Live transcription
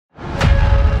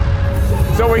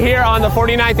So we're here on the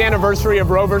 49th anniversary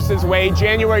of Roe versus Wade,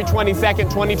 January 22nd,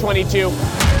 2022.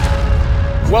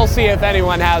 We'll see if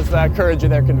anyone has the courage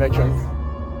of their convictions.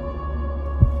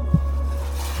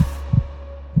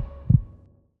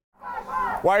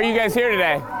 Why are you guys here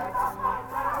today?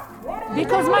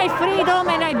 Because my freedom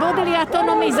and my bodily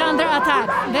autonomy is under attack.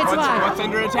 That's why. What's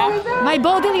under attack? My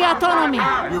bodily autonomy.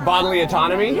 Your bodily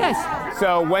autonomy? Yes.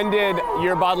 So when did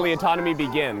your bodily autonomy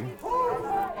begin?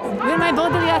 When my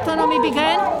bodily autonomy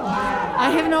began, I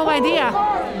have no idea.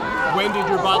 When did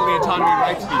your bodily autonomy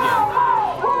rights begin?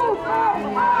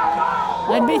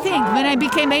 Let me think. When I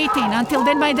became 18. Until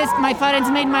then, my parents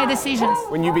made my decisions.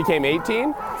 When you became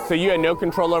 18? So you had no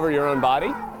control over your own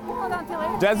body?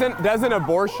 Doesn't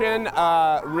abortion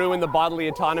ruin the bodily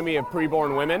autonomy of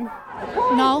preborn women?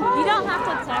 No. You don't have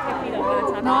to attack if you don't want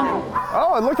to attack. No.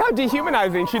 Oh, look how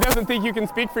dehumanizing. She doesn't think you can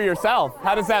speak for yourself.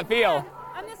 How does that feel?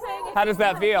 I'm just saying. How does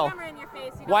that feel? Camera in your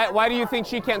face, you don't Why do you think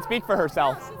she can't speak for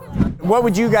herself? What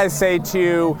would you guys say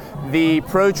to the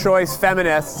pro-choice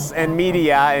feminists and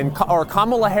media, or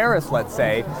Kamala Harris, let's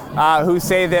say, who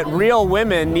say that real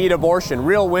women need abortion?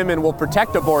 Real women will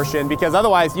protect abortion because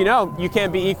otherwise, you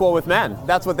can't be equal with men.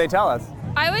 That's what they tell us.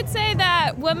 I would say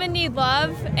that women need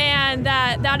love, and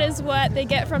that is what they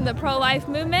get from the pro-life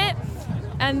movement.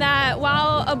 And that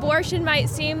while abortion might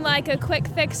seem like a quick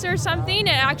fix or something,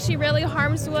 it actually really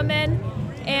harms women,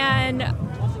 and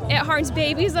it harms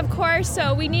babies, of course.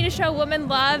 So we need to show women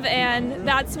love, and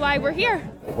that's why we're here.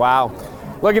 Wow.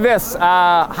 Look at this.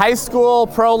 High school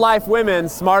pro-life women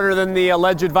smarter than the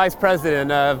alleged vice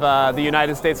president of the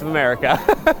United States of America.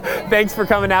 Thanks for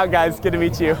coming out, guys. Good to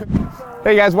meet you.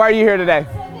 Hey, guys, why are you here today?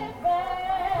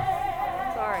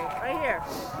 Sorry, right here.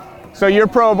 So you're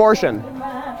pro-abortion?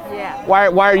 Yeah, Why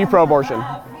are you pro-abortion?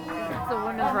 it's a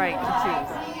woman's right to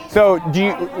choose. So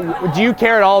do you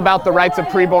care at all about the rights of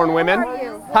preborn women?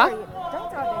 Huh?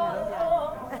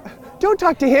 Don't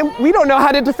talk to him. We don't know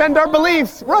how to defend our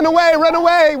beliefs. Run away, run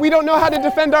away. We don't know how to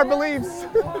defend our beliefs.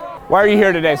 Why are you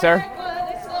here today, sir?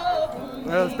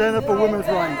 Stand up for women's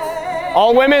rights.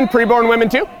 All women, preborn women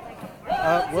too?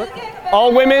 What?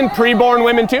 All women, preborn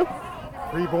women too?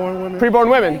 Preborn women? Preborn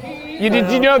women.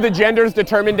 Did you know the gender is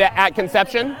determined at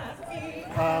conception?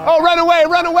 Oh, run away,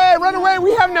 run away, run away.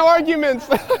 We have no arguments.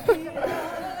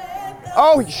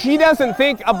 Oh, she doesn't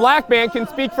think a black man can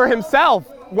speak for himself.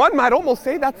 One might almost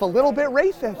say that's a little bit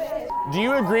racist. Do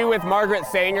you agree with Margaret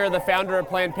Sanger, the founder of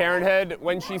Planned Parenthood,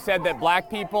 when she said that black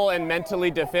people and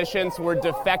mentally deficients were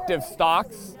defective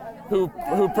stocks who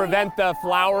prevent the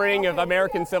flowering of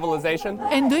American civilization?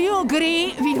 And do you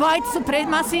agree with white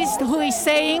supremacist who is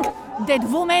saying that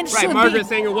women should be... Right, Margaret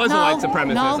Sanger was a white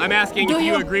supremacist. No. I'm asking if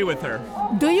you agree with her.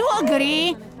 Do you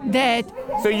agree that...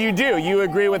 So you do? You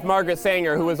agree with Margaret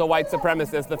Sanger, who was a white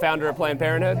supremacist, the founder of Planned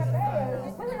Parenthood?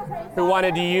 Who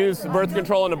wanted to use birth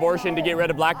control and abortion to get rid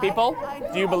of black people?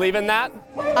 Do you believe in that?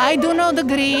 I do not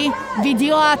agree with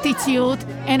your attitude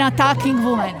and attacking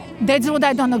women. That's what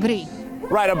I don't agree.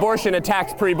 Right, abortion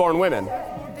attacks preborn women.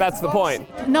 That's the point.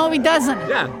 No, it doesn't.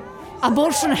 Yeah.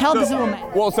 Abortion helps women.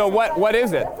 Well, so what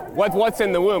is it? What's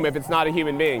in the womb if it's not a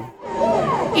human being?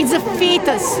 It's a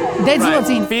fetus. That's what's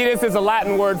in. Fetus is a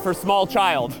Latin word for small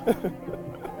child.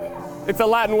 It's a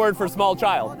Latin word for small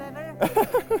child.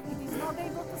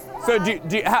 So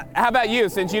how about you,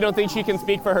 since you don't think she can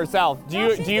speak for herself? Do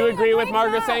you agree with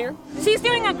Margaret Sanger? She's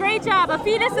doing a great job. A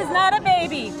fetus is not a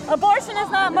baby. Abortion is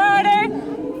not murder.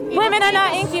 Women are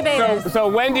not incubators. So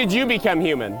when did you become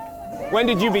human? When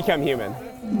did you become human?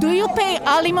 Do you pay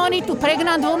alimony to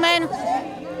pregnant women?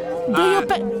 Do you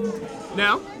pay?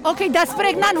 No. Okay, does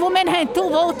pregnant woman have two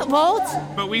votes?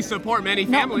 But we support many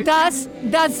No. families.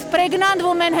 Does pregnant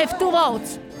woman have two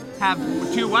votes? Have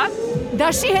two what?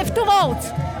 Does she have two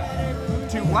votes?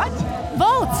 Two what?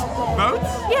 Votes? Votes?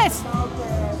 Yes.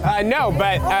 No,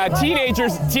 but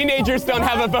teenagers don't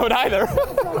have a vote either.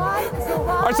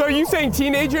 So are you saying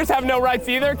teenagers have no rights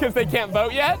either because they can't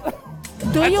vote yet?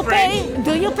 Do you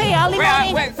pay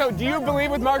alimony? Wait, so do you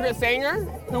believe with Margaret Sanger,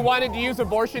 who wanted to use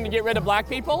abortion to get rid of black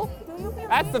people?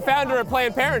 That's the founder of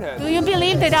Planned Parenthood. Do you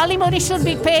believe that alimony should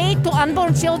be paid to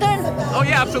unborn children? Oh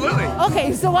yeah, absolutely.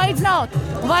 Okay, so why it's not?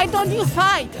 Why don't you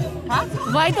fight? Huh?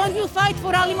 Why don't you fight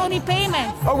for alimony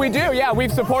payment? Oh, we do, yeah.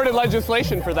 We've supported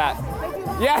legislation for that.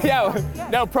 Yeah.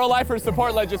 No, pro-lifers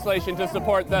support legislation to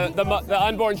support the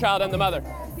unborn child and the mother.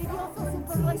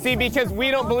 See, because we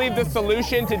don't believe the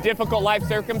solution to difficult life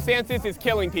circumstances is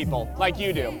killing people like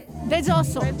you do. That's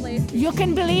also. You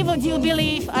can believe what you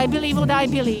believe. I believe what I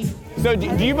believe. So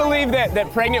do you believe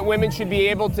that pregnant women should be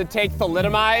able to take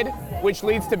thalidomide, which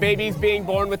leads to babies being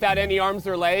born without any arms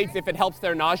or legs if it helps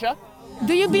their nausea?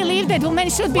 Do you believe that women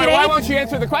should be Why raped? won't you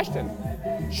answer the question?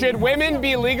 Should women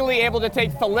be legally able to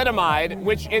take thalidomide,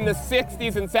 which in the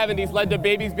 60s and 70s led to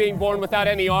babies being born without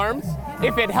any arms,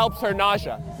 if it helps her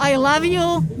nausea? I love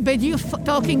you, but you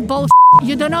talking bullshit.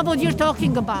 You don't know what you're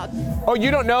talking about. Oh,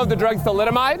 you don't know the drug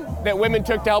thalidomide that women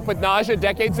took to help with nausea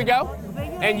decades ago?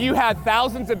 And you had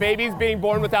thousands of babies being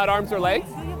born without arms or legs?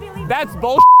 That's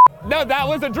bullshit. No, that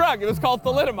was a drug. It was called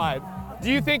thalidomide. Do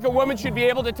you think a woman should be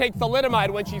able to take thalidomide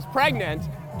when she's pregnant,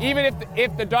 even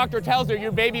if the doctor tells her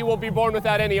your baby will be born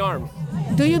without any arms?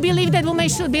 Do you believe that women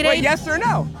should be raped? Wait, yes or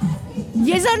no?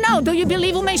 Yes or no? Do you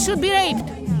believe women should be raped?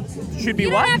 Should be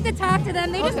You what? don't have to talk to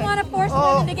them. They just want to force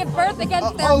women to give birth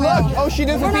against their Oh, will. look. Oh, she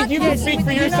doesn't We're think not you can talking speak for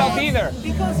to you. yourself either.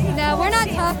 No, we're not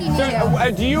talking to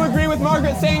you. Do you agree with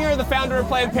Margaret Sanger, the founder of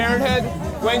Planned Parenthood,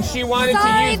 when she wanted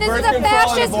Sorry, to use this birth is a control and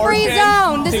fascist-free abortion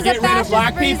zone. This to is get a rid of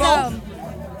black fascist-free people? zone.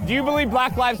 Do you believe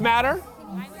Black Lives Matter?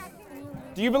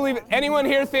 Do you believe anyone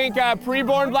here think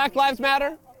preborn Black Lives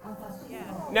Matter?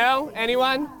 No?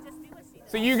 Anyone?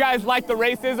 So you guys like the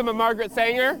racism of Margaret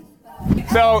Sanger?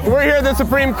 So we're here at the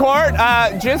Supreme Court.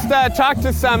 Just talked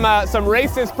to some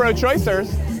racist pro-choicers.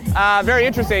 Very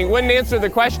interesting. Wouldn't answer the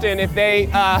question if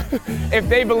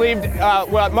they believed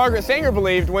what Margaret Sanger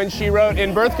believed when she wrote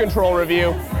in Birth Control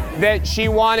Review that she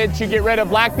wanted to get rid of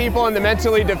black people and the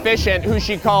mentally deficient, who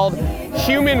she called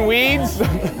human weeds,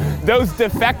 those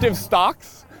defective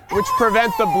stalks, which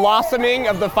prevent the blossoming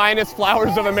of the finest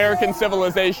flowers of American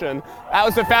civilization. That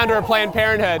was the founder of Planned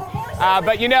Parenthood.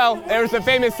 But you know, there's a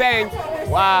famous saying,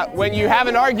 when you have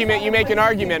an argument, you make an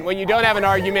argument. When you don't have an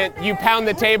argument, you pound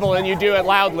the table and you do it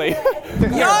loudly.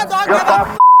 Y'all don't give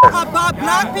a about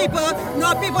black people,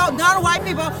 not white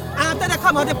people, after they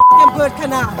come out the birth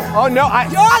canal. Oh no,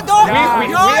 Y'all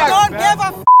don't give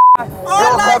a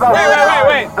all lives matter.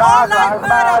 Wait. All lives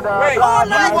matter. All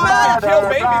lives You want matter. to kill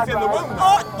babies in the womb.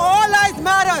 All lives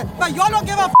matter, but y'all don't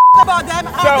give a about them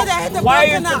after they hit the So why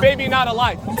birth is the canal. baby not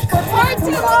alive? For far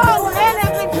too long, men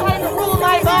have been trying to rule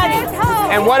my body.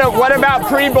 And what about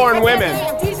preborn women?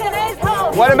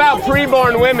 What about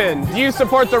preborn women? Do you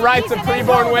support the rights of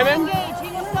preborn women?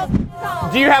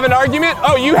 Do you have an argument?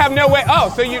 Oh, you have no way.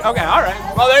 Oh, so you, okay, all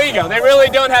right. Well, there you go. They really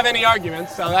don't have any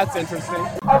arguments, so that's interesting.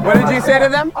 What did you say to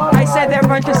them? I said they're a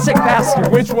bunch of sick bastards.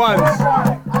 Which ones?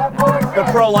 The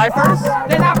pro-lifers?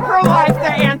 They're not pro-life,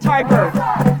 they're anti-birth.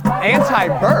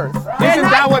 Anti-birth? Isn't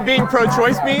that what being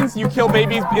pro-choice means? You kill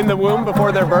babies in the womb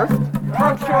before they're birthed?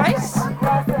 Pro-choice?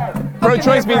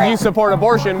 Pro-choice means you support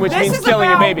abortion, which means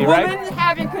killing a baby, right? This is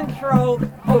about women having control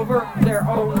over their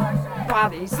own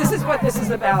bodies. This is what this is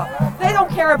about. They don't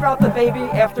care about the baby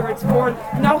after it's born.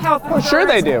 No health insurance. Oh, sure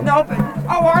they do. No, but,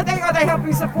 are they? Are they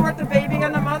helping support the baby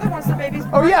and the mother once the baby's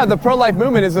born? Oh yeah, the pro-life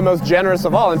movement is the most generous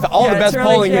of all. In fact, all the best it's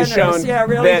really polling has generous. shown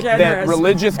Really that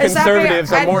religious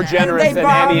conservatives are more generous than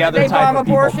any other type of They bomb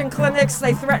people. abortion clinics.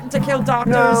 They threaten to kill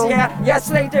doctors. No. Yeah, yes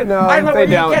they do. No, I don't know they where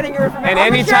don't. you're getting your information. And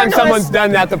I'm a anytime journalist. someone's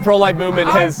done that, the pro-life movement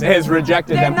has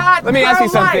rejected They're them. not Let me ask you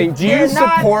pro-life. something. Do you They're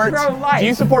not support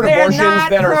pro-life. abortions They're not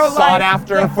that are pro-life. sought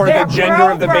after for the They're gender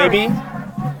of the pro-birth. baby?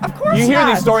 Of course You hear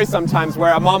not. these stories sometimes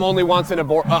where a mom only wants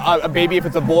a baby if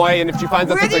it's a boy, and if she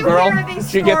finds out Where it's do a you girl, hear these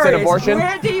she gets an stories? abortion.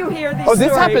 Where do you hear these Oh,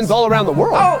 this stories? happens all around the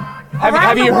world. Oh, Have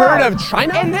around you the heard world. of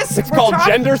China? And this, It's we're called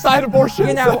talking- gender-side abortion.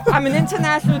 You know, I'm an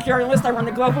international journalist. I run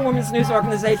the Global Women's News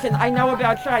Organization. I know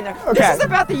about China. Okay. This is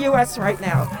about the U.S. right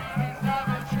now.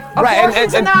 Right,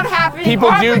 Abortions are not happening.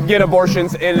 people do get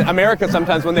abortions in America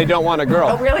sometimes when they don't want a girl.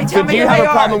 Oh, really? So Tell do me you that have they a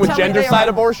problem are. with Tell me they gender-side are.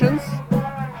 abortions?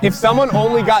 If someone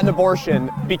only got an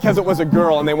abortion because it was a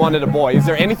girl and they wanted a boy, is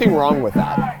there anything wrong with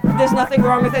that? There's nothing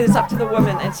wrong with it. It's up to the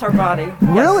woman. It's her body.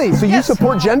 Really? So you Yes.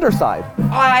 support gender-side?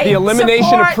 I The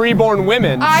elimination of support- preborn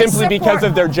women I simply because support-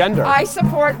 of their gender. I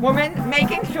support women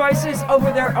making choices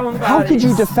over their own bodies. How could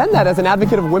you defend that as an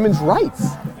advocate of women's rights?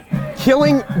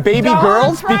 Killing baby Don't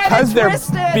girls try to because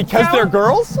twist it. they're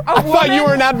girls? A I thought you woman-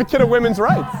 were an advocate of women's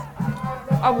rights.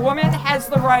 A woman has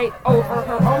the right over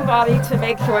her own body to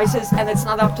make choices, and it's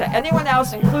not up to anyone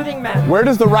else, including men. Where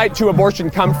does the right to abortion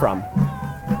come from?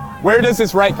 Where does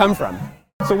this right come from?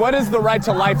 So what does the right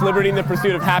to life, liberty, and the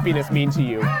pursuit of happiness mean to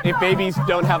you if babies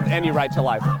don't have any right to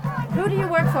life? Who do you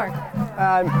work for?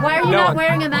 Why are you no not one.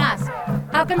 wearing a mask?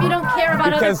 How come you don't care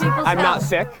about Because other people's I'm not health?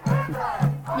 sick,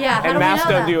 Yeah, how and do we masks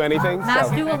know don't that? do anything. Masks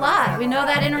so. do a lot. We know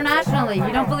that internationally.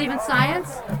 You don't believe in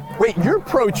science? Wait, you're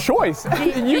pro-choice. Do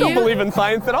You don't you? believe in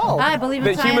science at all. I believe in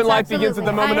that science, human life begins at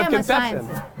absolutely. the moment I of am a conception.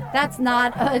 science. That's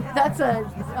not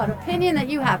an opinion that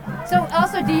you have. So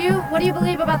also, what do you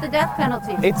believe about the death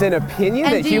penalty? It's an opinion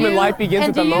that human life begins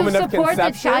at the moment of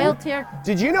conception. The child care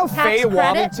Did you know Faye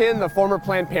Waddington, the former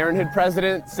Planned Parenthood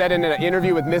president, said in an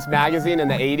interview with Miss Magazine in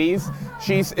the 80s,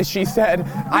 she said,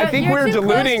 I think we're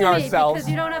deluding ourselves. Because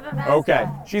you don't have a mask. Okay.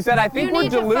 She said, I think we're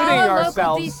deluding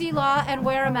ourselves. You need to follow local DC law and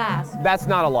wear a mask. That's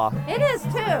not a law. It is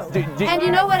too. And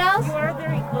you know what else? You are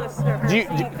very close to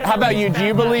her. How about you? Do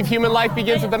you believe human life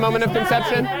begins at the moment of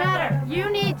conception? It doesn't matter. You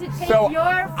need to take So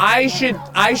your... I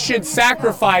should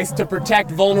sacrifice to protect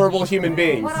vulnerable human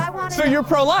beings. So you're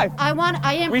pro-life. I am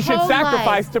pro-life. We should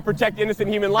sacrifice to protect innocent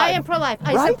human life. I am pro-life.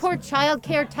 I support child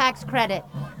care tax credit.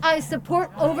 I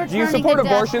support overturning Do you support the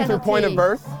death abortion through penalty. point of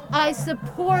birth? I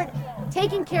support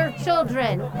taking care of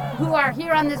children who are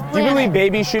here on this planet. Do you believe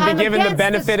babies should be I'm given the against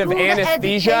benefit of school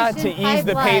anesthesia to education ease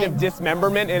the pain of pipeline.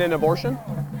 dismemberment in an abortion?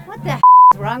 What the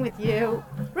is wrong with you?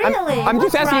 Really? I'm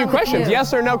just What's asking you wrong with questions. you?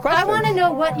 Yes or no questions. I want to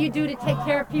know what you do to take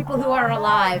care of people who are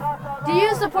alive. Do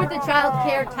you support the child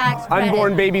care tax credit?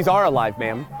 Unborn babies are alive,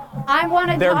 ma'am. I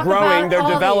want to They're talk growing, about they're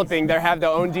all developing, they have their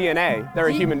own DNA. They're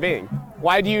a human being.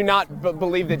 Why do you not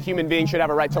believe that human beings should have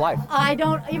a right to life? I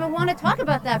don't even want to talk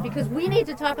about that because we need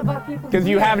to talk about people. Because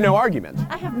you have no argument.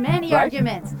 I have many Right?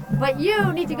 arguments, but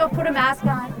you need to go put a mask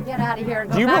on and get out of here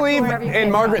and go Do you back to believe wherever you in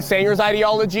came Margaret from. Sanger's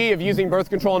ideology of using birth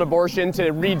control and abortion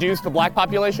to reduce the black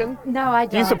population? No, I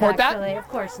don't. Do you support actually. that? Of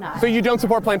course not. So you don't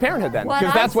support Planned Parenthood then?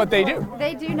 Because that's what they do.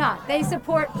 They do not. They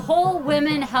support whole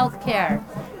women health care.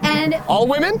 And all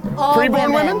women? All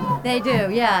Preborn women? They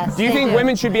do, yes. Do you think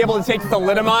women should be able to take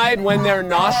thalidomide when they're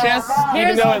nauseous,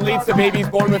 even though it leads to babies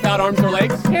born without arms or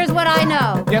legs? Here's what I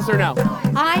know. Yes or no?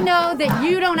 I know that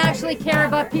you don't actually care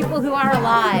about people who are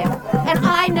alive. And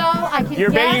I know I can You're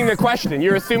guess. begging the question.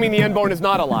 You're assuming the unborn is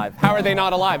not alive. How are they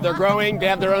not alive? They're growing, they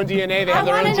have their own DNA, they have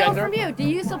their own I want to know gender. from you, do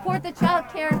you support the child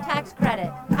care tax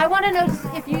credit? I want to know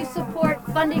if you support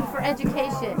funding for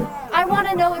education. I want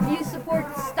to know if you support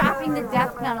stopping the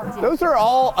death penalty. Those are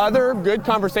all other good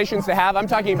conversations to have. I'm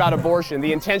talking about abortion,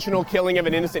 the intentional killing of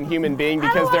an innocent human being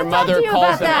because their mother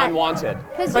calls them unwanted.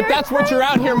 But that's what you're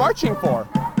out here marching for.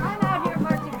 I'm out here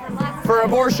marching for less. For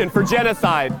abortion, for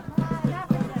genocide.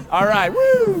 All right,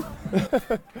 woo!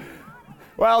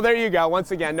 Well, there you go. Once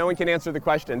again, no one can answer the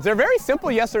questions. They're very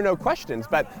simple yes or no questions,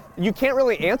 but you can't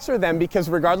really answer them because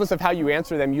regardless of how you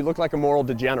answer them, you look like a moral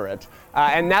degenerate.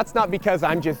 And that's not because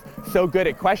I'm just so good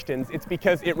at questions. It's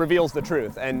because it reveals the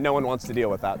truth, and no one wants to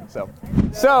deal with that.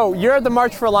 So you're at the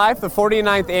March for Life, the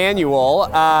 49th annual,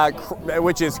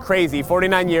 which is crazy.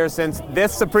 49 years since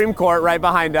this Supreme Court right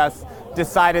behind us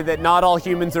decided that not all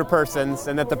humans are persons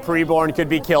and that the preborn could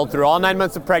be killed through all 9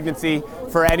 months of pregnancy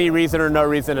for any reason or no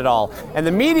reason at all. And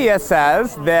the media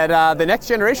says that the next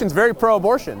generation is very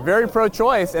pro-abortion, very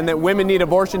pro-choice, and that women need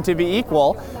abortion to be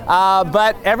equal.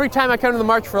 But every time I come to the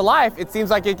March for Life, it seems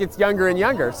like it gets younger and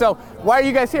younger. So why are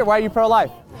you guys here? Why are you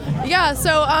pro-life? Yeah,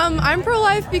 so I'm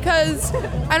pro-life because,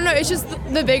 I don't know, it's just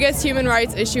the biggest human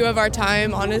rights issue of our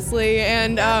time, honestly.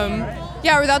 And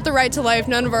yeah, without the right to life,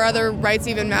 none of our other rights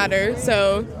even matter.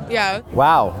 So, yeah.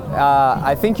 Wow.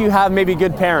 I think you have maybe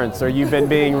good parents, or you've been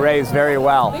being raised very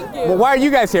well. Thank you. Well, why are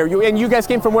you guys here? And you guys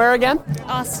came from where again?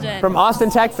 Austin. From Austin,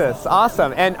 Texas.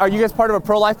 Awesome. And are you guys part of a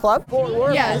pro-life club?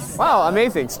 Yes. Wow,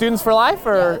 amazing. Students for Life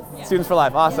or Students for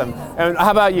Life? Awesome. And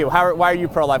how about you? Why are you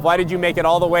pro-life? Why did you make it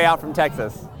all the way out from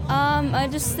Texas? I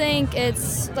just think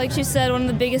it's, like she said, one of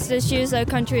the biggest issues our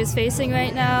country is facing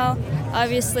right now,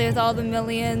 obviously with all the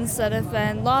millions that have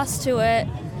been lost to it,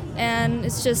 and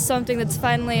it's just something that's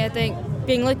finally, I think,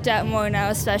 being looked at more now,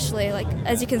 especially, like,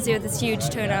 as you can see with this huge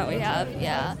turnout we have,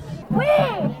 yeah. We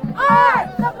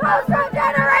are the post-road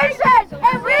generation,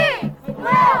 and we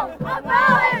will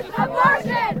abolish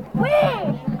abortion. We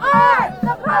are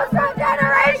the post-road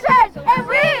generation, and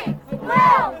we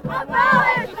will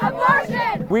abolish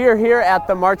abortion. We are here at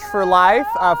the March for Life,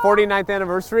 49th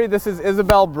anniversary. This is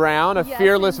Isabel Brown, a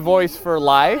fearless voice for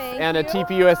life and a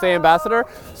TPUSA ambassador.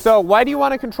 So why do you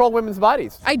want to control women's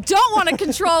bodies? I don't want to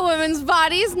control women's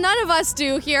bodies. None of us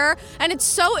do here. And it's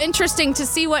so interesting to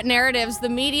see what narratives the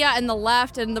media and the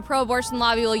left and the pro-abortion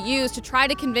lobby will use to try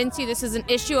to convince you this is an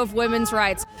issue of women's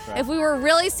rights. Right. If we were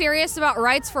really serious about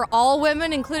rights for all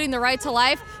women, including the right to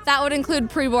life, that would include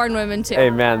preborn women too.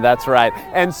 Amen, that's right.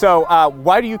 And so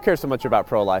why do you care so much about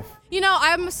pro-life? You know,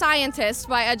 I'm a scientist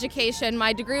by education.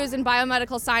 My degree was in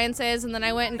biomedical sciences, and then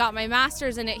I went and got my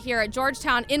master's in it here at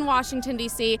Georgetown in Washington,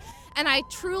 D.C. And I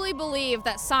truly believe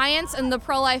that science and the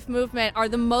pro-life movement are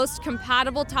the most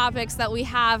compatible topics that we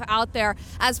have out there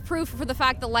as proof for the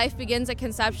fact that life begins at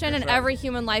conception and every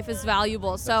human life is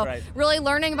valuable. So really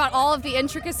learning about all of the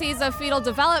intricacies of fetal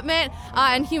development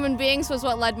and human beings was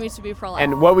what led me to be pro-life.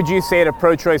 And what would you say to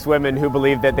pro-choice women who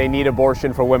believe that they need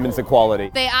abortion for women's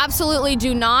equality? They absolutely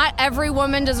do not. Every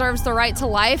woman deserves the right to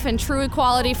life, and true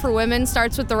equality for women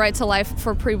starts with the right to life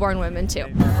for preborn women too.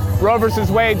 Roe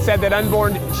versus Wade said that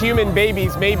unborn human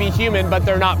babies may be human, but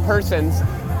they're not persons.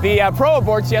 The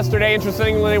pro-aborts yesterday,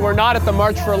 interestingly, were not at the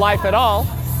March for Life at all.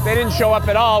 They didn't show up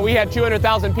at all. We had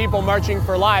 200,000 people marching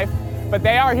for life, but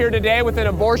they are here today with an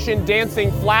abortion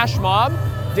dancing flash mob,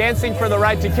 dancing for the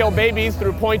right to kill babies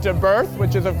through point of birth,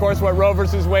 which is of course what Roe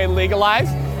versus Wade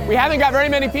legalized. We haven't got very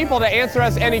many people to answer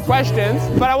us any questions,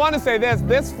 but I want to say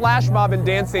this flash mob and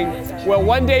dancing will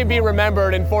one day be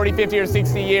remembered in 40, 50, or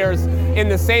 60 years in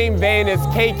the same vein as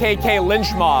KKK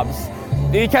lynch mobs,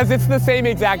 because it's the same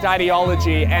exact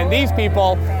ideology, and these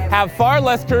people have far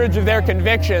less courage of their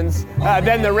convictions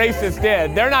than the racists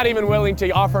did. They're not even willing to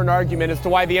offer an argument as to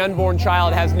why the unborn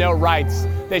child has no rights.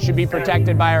 They should be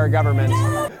protected by our government.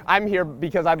 I'm here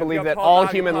because I believe that all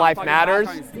human life matters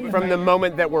from the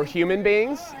moment that we're human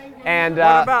beings. And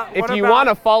if you want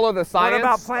to follow the science, what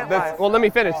about plant life? well, let me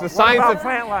finish. The science of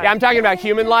plant life? Yeah, I'm talking about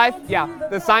human life. Yeah,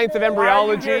 the science of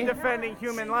embryology. Why are you here defending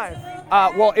human life?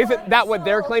 Well, isn't that what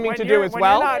they're claiming to do as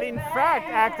well? You're not, in fact,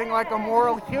 acting like a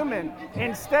moral human.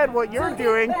 Instead, what you're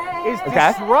doing is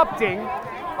disrupting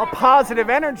a positive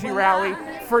energy rally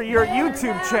for your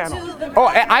YouTube channel. Oh,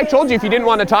 I told you if you didn't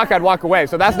want to talk, I'd walk away.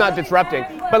 So that's not disrupting.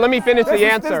 But let me finish the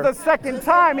answer. This is the second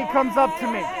time he comes up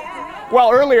to me.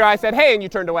 Well, earlier I said, hey, and you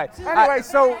turned away. Anyway,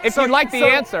 if you like the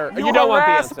answer, you don't want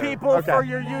the answer. You harass people for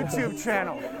your YouTube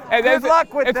channel. And Good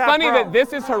luck with that, It's funny bro. that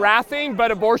this is harassing,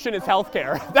 but abortion is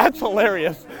healthcare. That's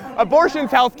hilarious.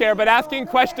 Abortion's healthcare, but asking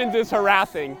questions is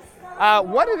harassing.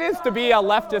 What it is to be a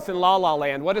leftist in La La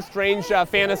Land. What a strange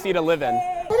fantasy to live in.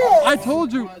 I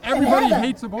told you, everybody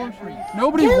hates abortion.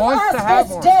 Nobody wants to have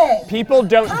one. People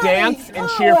don't dance and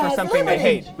cheer for something they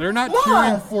hate. They're not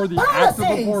cheering for the act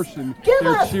of abortion.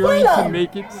 They're cheering to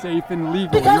make it safe and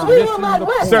legal. You're missing the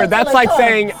point. Sir, that's like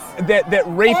saying that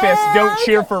rapists don't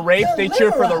cheer for rape. They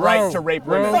cheer for the right to rape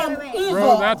women.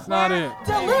 Bro, that's not it.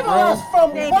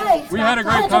 Bro, we had a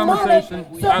great conversation.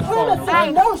 That's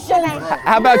fine.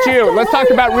 How about you? Let's talk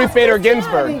about Ruth Bader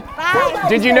Ginsburg.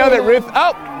 Did you know that Ruth...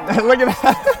 Oh, look at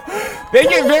that. They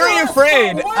get very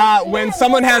afraid when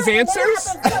someone has answers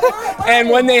and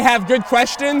when they have good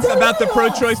questions about the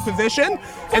pro-choice position,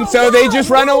 and so they just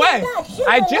run away.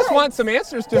 I just want some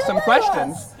answers to some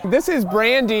questions. This is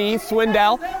Brandy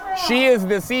Swindell. She is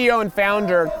the CEO and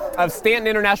founder of Stanton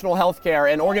International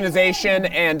Healthcare, an organization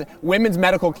and women's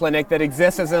medical clinic that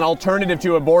exists as an alternative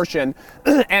to abortion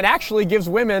and actually gives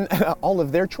women all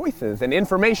of their choices and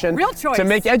information to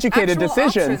make educated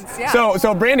decisions. Options, yeah.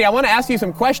 So Brandy, I want to ask you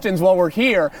some questions while we're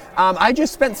here. I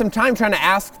just spent some time trying to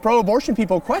ask pro-abortion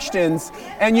people questions,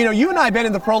 and you and I have been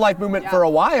in the pro-life movement for a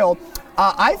while.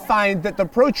 I find that the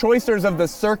pro-choicers of the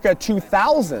circa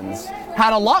 2000s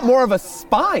had a lot more of a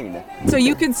spine. So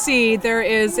you can see there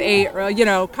is a,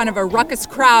 kind of a ruckus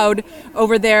crowd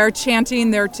over there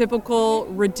chanting their typical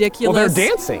ridiculous. Well, they're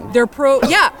dancing. They're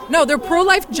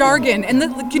pro-life jargon. And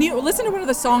can you listen to one of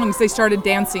the songs they started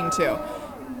dancing to?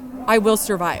 I Will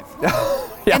Survive.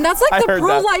 Yeah, and that's like I the heard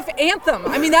pro-life anthem.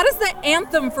 I mean, that is the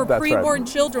anthem for That's preborn right.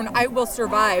 children. I will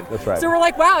survive. That's right. So we're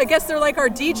like, wow, I guess they're like our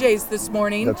DJs this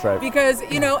morning. That's right. Because,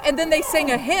 and then they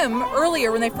sang a hymn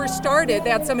earlier when they first started.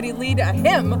 They had somebody lead a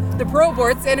hymn, the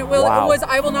pro-aborts, and it was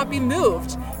I Will Not Be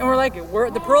Moved. And we're like,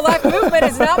 the pro-life movement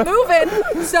is not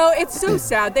moving. So it's so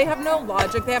sad. They have no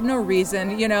logic. They have no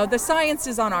reason. The science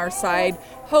is on our side.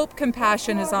 Hope,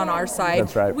 compassion is on our side.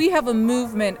 That's right. We have a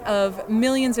movement of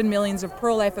millions and millions of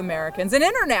pro-life Americans, an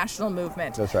international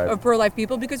movement of pro-life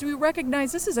people, because we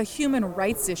recognize this is a human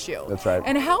rights issue. That's right.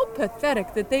 And how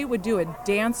pathetic that they would do a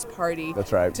dance party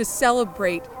That's right. to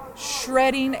celebrate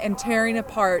shredding and tearing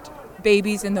apart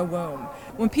babies in the womb.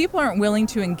 When people aren't willing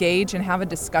to engage and have a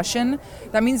discussion,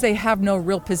 that means they have no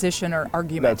real position or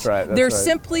argument. That's right. That's They're right.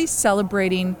 simply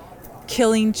celebrating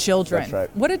killing children. That's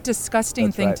right. What a disgusting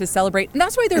That's thing right. to celebrate. And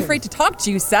that's why they're afraid to talk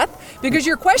to you, Seth, because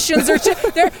your questions are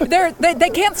they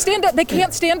can't stand up. They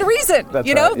can't stand to reason. That's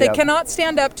They right, yeah. cannot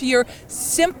stand up to your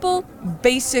simple,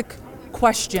 basic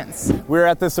questions. We're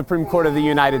at the Supreme Court of the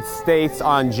United States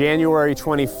on January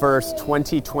 21st,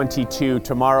 2022.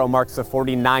 Tomorrow marks the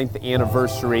 49th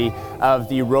anniversary of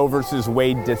the Roe versus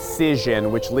Wade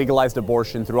decision, which legalized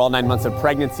abortion through all 9 months of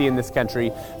pregnancy in this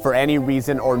country for any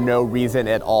reason or no reason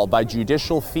at all, by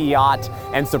judicial fiat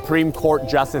and Supreme Court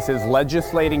justices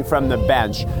legislating from the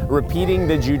bench, repeating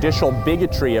the judicial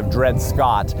bigotry of Dred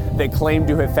Scott that claimed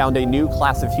to have found a new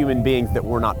class of human beings that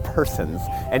were not persons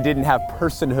and didn't have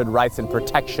personhood rights and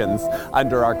protections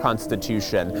under our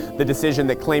Constitution. The decision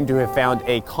that claimed to have found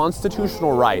a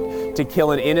constitutional right to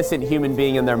kill an innocent human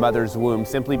being in their mother's womb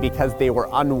simply because they were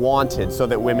unwanted, so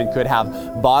that women could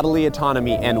have bodily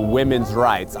autonomy and women's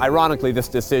rights. Ironically, this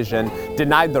decision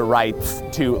denied the rights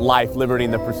to life, liberty,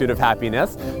 and the pursuit of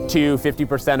happiness to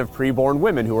 50% of preborn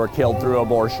women who were killed through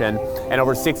abortion, and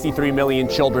over 63 million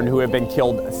children who have been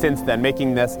killed since then,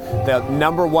 making this the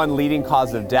 #1 leading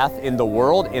cause of death in the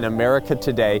world, in America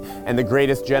today, and the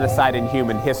greatest genocide in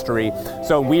human history.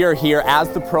 So we are here as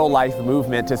the pro-life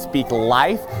movement to speak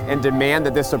life and demand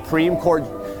that the Supreme Court,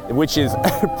 which is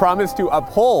promised to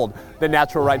uphold the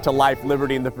natural right to life,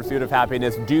 liberty, and the pursuit of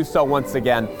happiness, do so once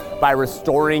again by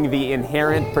restoring the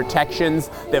inherent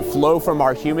protections that flow from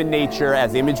our human nature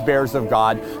as image bearers of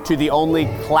God to the only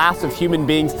class of human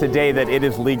beings today that it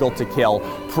is legal to kill: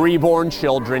 preborn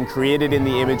children created in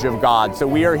the image of God. So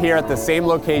we are here at the same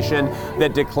location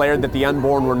that declared that the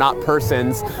unborn were not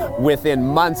persons within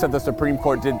months of the Supreme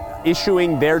Court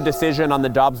issuing their decision on the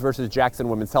Dobbs versus Jackson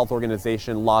Women's Health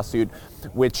Organization lawsuit,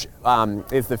 which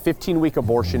is the 15-week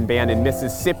abortion ban in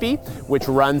Mississippi, which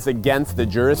runs against the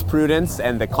jurisprudence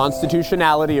and the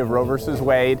constitutionality of Roe versus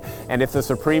Wade. And if the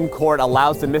Supreme Court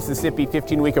allows the Mississippi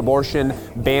 15-week abortion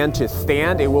ban to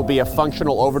stand, it will be a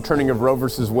functional overturning of Roe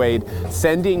versus Wade,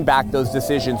 sending back those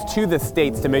decisions to the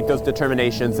states to make those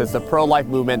determinations as the pro-life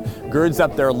movement girds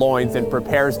up their loins and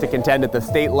prepares to contend at the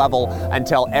state level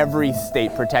until every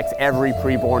state protects every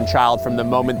preborn child from the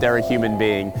moment they're a human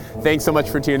being. Thanks so much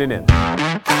for tuning in.